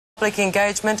public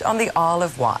engagement on the Isle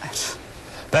of Wight.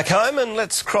 Back home, and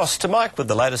let's cross to Mike with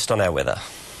the latest on our weather.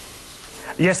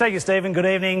 Yes, thank you, Stephen. Good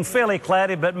evening. Fairly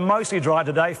cloudy, but mostly dry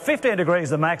today. 15 degrees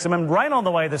the maximum. Rain on the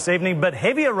way this evening, but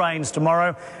heavier rains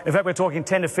tomorrow. In fact, we're talking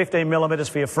 10 to 15 millimetres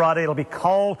for your Friday. It'll be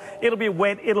cold. It'll be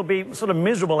wet. It'll be sort of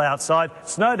miserable outside.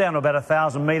 Snow down to about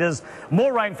 1,000 metres.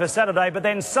 More rain for Saturday, but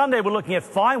then Sunday we're looking at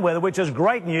fine weather, which is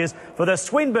great news for the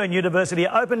Swinburne University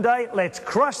Open Day. Let's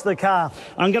crush the car.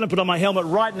 I'm going to put on my helmet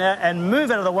right now and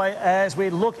move out of the way as we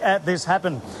look at this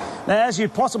happen. Now, as you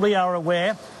possibly are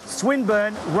aware,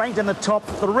 Swinburne ranked in the top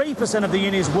 3% of the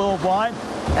unis worldwide,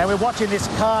 and we're watching this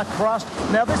car crush.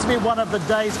 Now, this will be one of the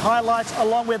day's highlights,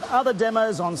 along with other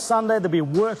demos on Sunday. There'll be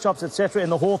workshops, etc., in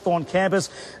the Hawthorn campus.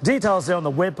 Details there on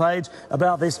the webpage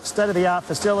about this state-of-the-art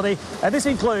facility. And this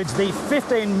includes the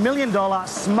 $15 million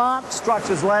Smart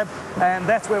Structures Lab, and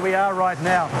that's where we are right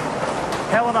now.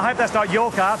 Helen, I hope that's not your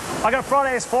car. I got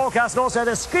Friday's forecast and also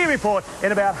the ski report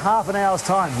in about half an hour's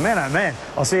time. Man, oh man.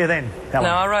 I'll see you then, Helen.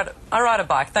 No, I ride a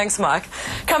bike. Thanks, Mike.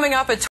 Coming up at